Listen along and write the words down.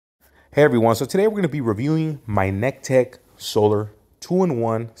Hey everyone, so today we're going to be reviewing my Nekteck solar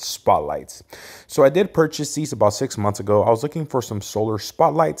 2-in-1 spotlights. So I did purchase these about 6 months ago. I was looking for some solar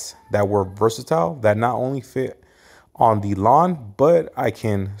spotlights that were versatile, that not only fit on the lawn, but I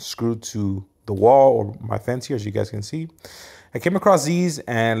can screw to the wall or my fence here, as you guys can see. I came across these,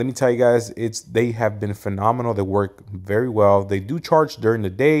 and let me tell you guys, they have been phenomenal. They work very well. They do charge during the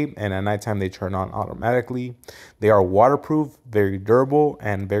day, and at nighttime they turn on automatically. They are waterproof, very durable,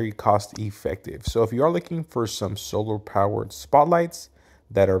 and very cost effective. So if you are looking for some solar powered spotlights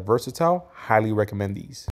that are versatile, highly recommend these.